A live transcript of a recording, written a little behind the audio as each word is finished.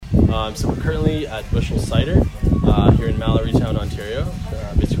So we're currently at BUSL Cider here in Mallorytown, Ontario,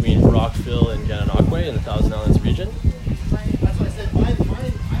 between Rockville and Gananoque in the Thousand Islands region.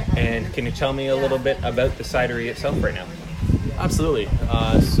 And can you tell me a little bit about the cidery itself right now? Absolutely.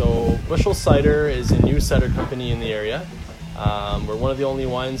 So BUSL Cider is a new cider company in the area. We're one of the only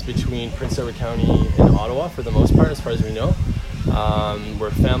ones between Prince Edward County and Ottawa for the most part, as far as we know. We're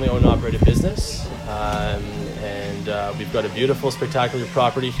a family-owned and operated business, and we've got a beautiful, spectacular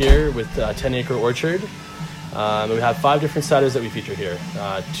property here with a 10-acre orchard. We have 5 different ciders that we feature here.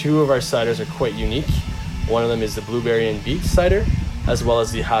 2 of our ciders are quite unique. One of them is the blueberry and beet cider, as well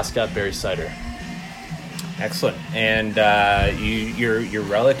as the Haskap berry cider. Excellent. And you're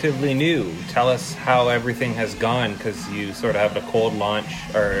relatively new. Tell us how everything has gone, because you sort of have a cold launch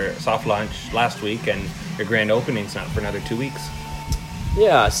or soft launch last week, and your grand opening's not for another 2 weeks.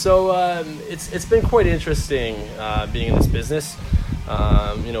 Yeah, so it's been quite interesting being in this business.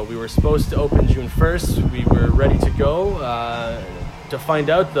 We were supposed to open June 1st. We were ready to go to find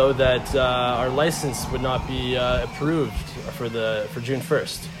out, though, that our license would not be approved for June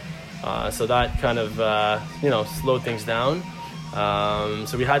 1st. So that kind of, slowed things down.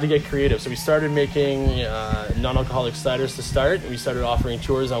 So we had to get creative. So we started making non-alcoholic ciders to start. We started offering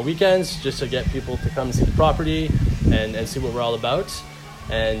tours on weekends just to get people to come see the property and see what we're all about.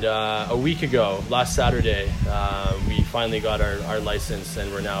 And a week ago, last Saturday, we finally got our license,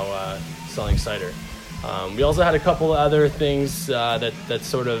 and we're now selling cider. We also had a couple other things that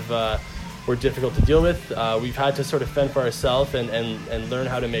sort of were difficult to deal with. We've had to sort of fend for ourselves and learn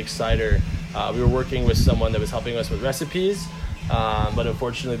how to make cider. We were working with someone that was helping us with recipes, but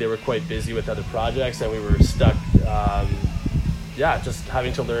unfortunately they were quite busy with other projects, and we were stuck just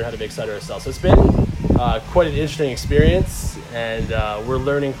having to learn how to make cider ourselves. So it's been quite an interesting experience, and we're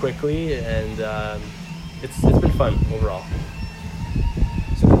learning quickly, and it's been fun overall.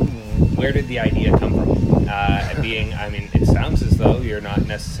 So where did the idea come from? It sounds as though you're not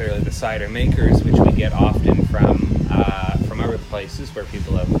necessarily the cider makers, which we get often from other places where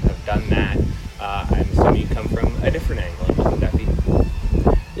people have done that. I'm assuming you come from a different angle. What would that be?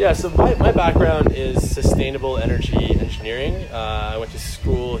 Yeah, so my background is sustainable energy engineering. I went to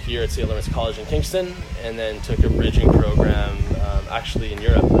school here at St. Lawrence College in Kingston, and then took a bridging program actually in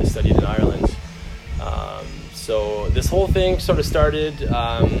Europe. I studied in Ireland. So this whole thing sort of started,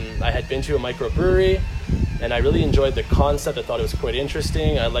 I had been to a microbrewery, and I really enjoyed the concept. I thought it was quite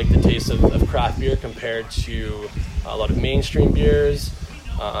interesting. I liked the taste of craft beer compared to a lot of mainstream beers.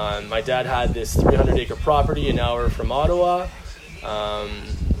 My dad had this 300-acre property an hour from Ottawa,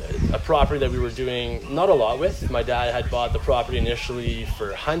 a property that we were doing not a lot with. My dad had bought the property initially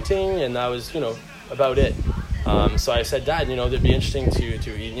for hunting, and that was, about it. So I said, Dad, it'd be interesting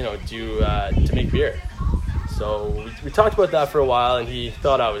to make beer. So we talked about that for a while, and he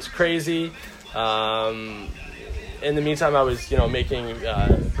thought I was crazy. In the meantime, I was, making,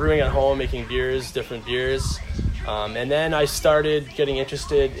 brewing at home, making beers, different beers. And then I started getting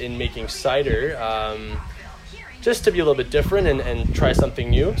interested in making cider, just to be a little bit different and try something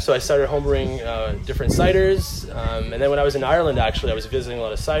new. So I started homebrewing different ciders. And then when I was in Ireland, actually, I was visiting a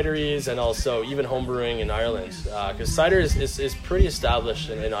lot of cideries and also even homebrewing in Ireland, because cider is pretty established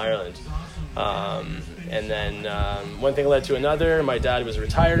in Ireland. And then one thing led to another. My dad was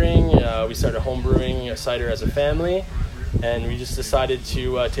retiring. We started homebrewing cider as a family, and we just decided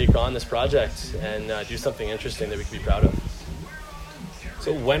to take on this project and do something interesting that we could be proud of.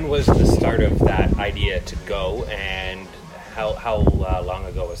 So when was the start of that idea to go, and how long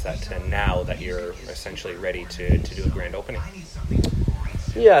ago was that to now that you're essentially ready to do a grand opening?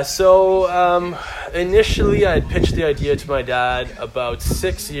 Yeah, so initially I had pitched the idea to my dad about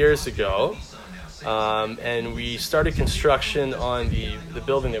 6 years ago. And we started construction on the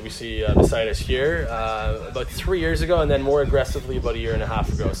building that we see beside us here about 3 years ago, and then more aggressively about 1.5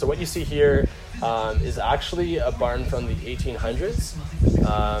 years ago. So what you see here is actually a barn from the 1800s.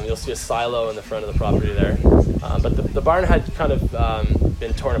 You'll see a silo in the front of the property there. But the barn had kind of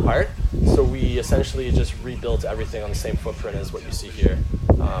been torn apart, so we essentially just rebuilt everything on the same footprint as what you see here.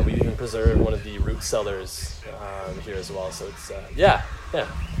 We even preserved one of the root cellars here as well. So it's, yeah.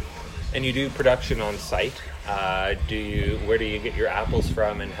 And you do production on site. Where do you get your apples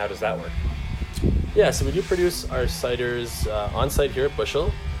from, and how does that work? Yeah, so we do produce our ciders on site here at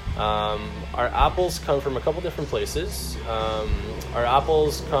BUSL. Our apples come from a couple different places. Our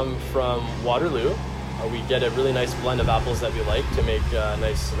apples come from Waterloo. We get a really nice blend of apples that we like to make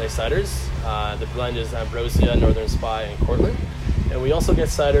nice ciders. The blend is Ambrosia, Northern Spy, and Cortland. And we also get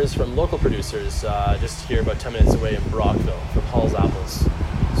ciders from local producers just here about 10 minutes away in Brockville from Hall's Apples.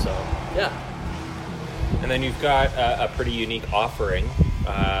 So, yeah. And then you've got a pretty unique offering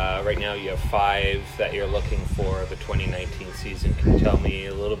right right now you have 5 that you're looking for the 2019 season. Can you tell me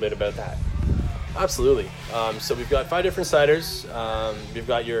a little bit about that? Absolutely. So we've got 5 different ciders. We've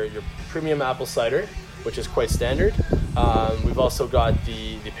got your premium apple cider, which is quite standard. We've also got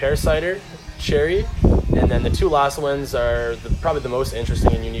the pear cider, cherry, and then the 2 last ones are probably the most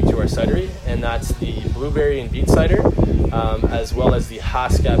interesting and unique to our cidery, and that's the blueberry and beet cider, as well as the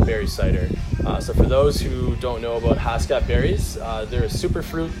Haskap berry cider. So for those who don't know about Haskap berries, they're a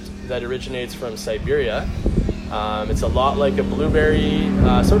superfruit that originates from Siberia. It's a lot like a blueberry,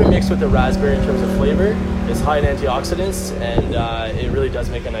 sort of mixed with a raspberry in terms of flavor. It's high in antioxidants, and it really does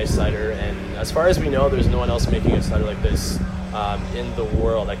make a nice cider. And as far as we know, there's no one else making a cider like this in the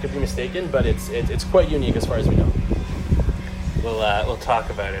world. I could be mistaken, but it's quite unique as far as we know. We'll talk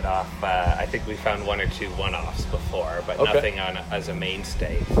about it off. I think we found 1 or 2 one-offs before, but okay. Nothing as a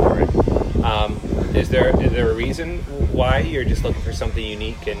mainstay for it. Is there a reason why you're just looking for something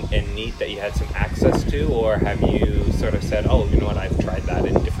unique and neat that you had some access to, or have you sort of said, oh, you know what, I've tried that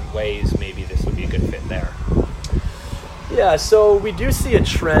in different ways, maybe this would be a good fit there? Yeah, so we do see a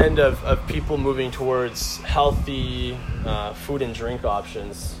trend of people moving towards healthy food and drink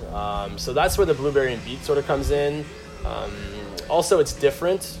options. So that's where the blueberry and beet sort of comes in. Also, it's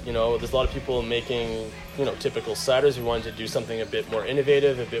different. There's a lot of people making, typical ciders. We wanted to do something a bit more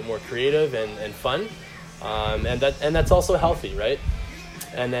innovative, a bit more creative and fun. And that's also healthy, right?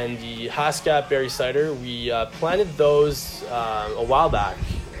 And then the Haskap berry cider, we planted those a while back.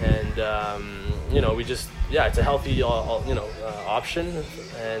 And, it's a healthy, option.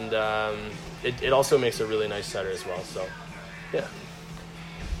 And it also makes a really nice cider as well. So, yeah.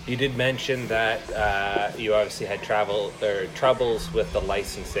 You did mention that you obviously had troubles with the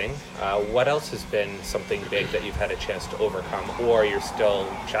licensing. What else has been something big that you've had a chance to overcome, or you're still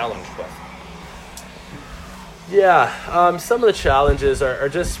challenged with? Yeah, some of the challenges are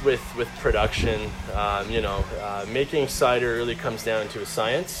just with production. Making cider really comes down to a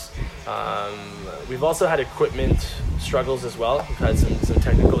science. We've also had equipment struggles as well. We've had some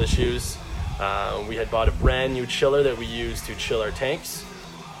technical issues. We had bought a brand new chiller that we use to chill our tanks.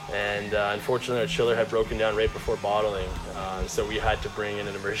 And unfortunately, our chiller had broken down right before bottling. So we had to bring in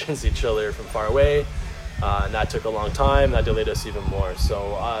an emergency chiller from far away. And that took a long time. That delayed us even more.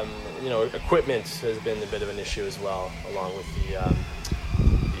 So, equipment has been a bit of an issue as well, along with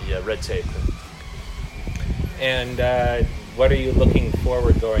the red tape. And what are you looking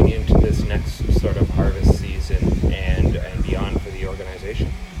forward going into this next sort of harvest season and beyond for the organization?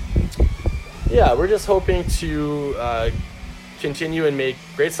 Yeah, we're just hoping to continue and make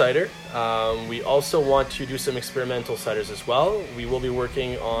great cider. We also want to do some experimental ciders as well. We will be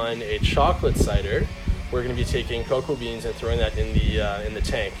working on a chocolate cider. We're going to be taking cocoa beans and throwing that in the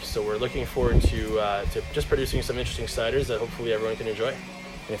tank. So we're looking forward to just producing some interesting ciders that hopefully everyone can enjoy.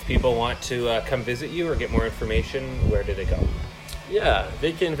 And if people want to come visit you or get more information, where do they go? Yeah,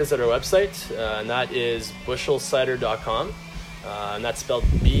 they can visit our website, and that is bushelcider.com. And that's spelled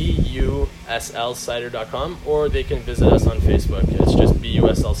BUSL cider.com, or they can visit us on Facebook. It's just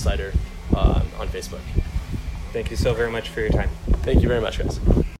BUSL Cider on Facebook. Thank you so very much for your time. Thank you very much, guys.